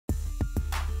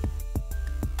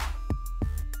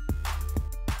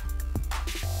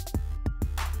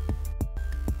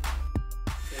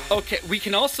Okay, we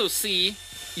can also see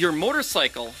your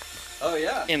motorcycle. Oh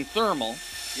yeah. In thermal.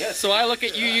 Yes. So I look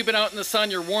at you. You've been out in the sun.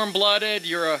 You're warm-blooded.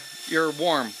 You're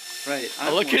warm. Right.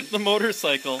 I look at the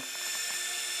motorcycle.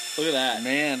 Look at that.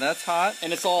 Man, that's hot.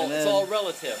 And it's all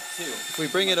relative too. If we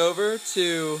bring it over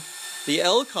to the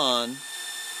Elcon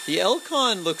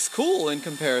looks cool in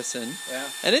comparison. Yeah.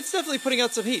 And it's definitely putting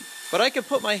out some heat. But I can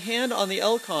put my hand on the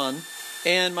Elcon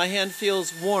and my hand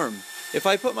feels warm. If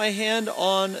I put my hand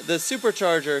on the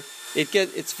supercharger,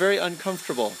 it's very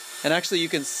uncomfortable. And actually you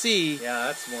can see, yeah,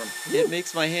 that's warm. It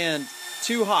makes my hand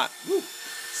too hot. Woo.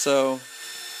 So,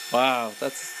 wow,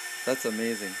 that's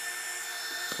amazing.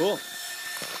 Cool.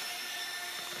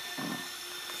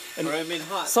 And I mean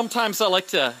hot. Sometimes I like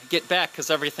to get back because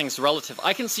everything's relative.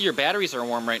 I can see your batteries are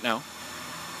warm right now.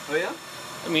 Oh yeah?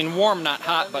 I mean warm, not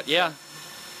hot, but yeah.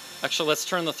 Actually, let's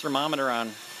turn the thermometer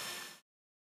on.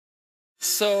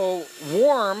 So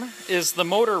warm is the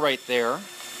motor right there,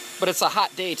 but it's a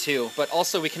hot day too. But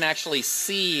also we can actually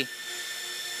see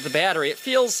the battery. It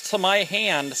feels to my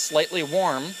hand slightly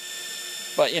warm,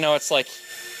 but you know, it's like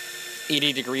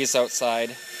 80 degrees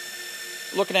outside.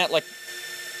 Looking at like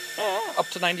up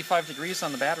to 95 degrees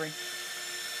on the battery.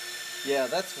 Yeah,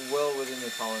 that's well within your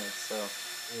tolerance,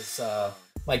 so.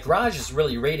 My garage is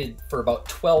really rated for about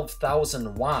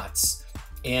 12,000 watts,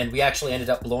 and we actually ended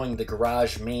up blowing the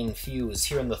garage main fuse.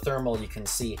 Here in the thermal you can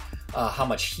see how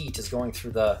much heat is going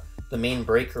through the main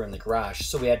breaker in the garage,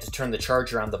 so we had to turn the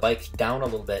charger on the bike down a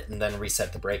little bit and then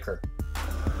reset the breaker.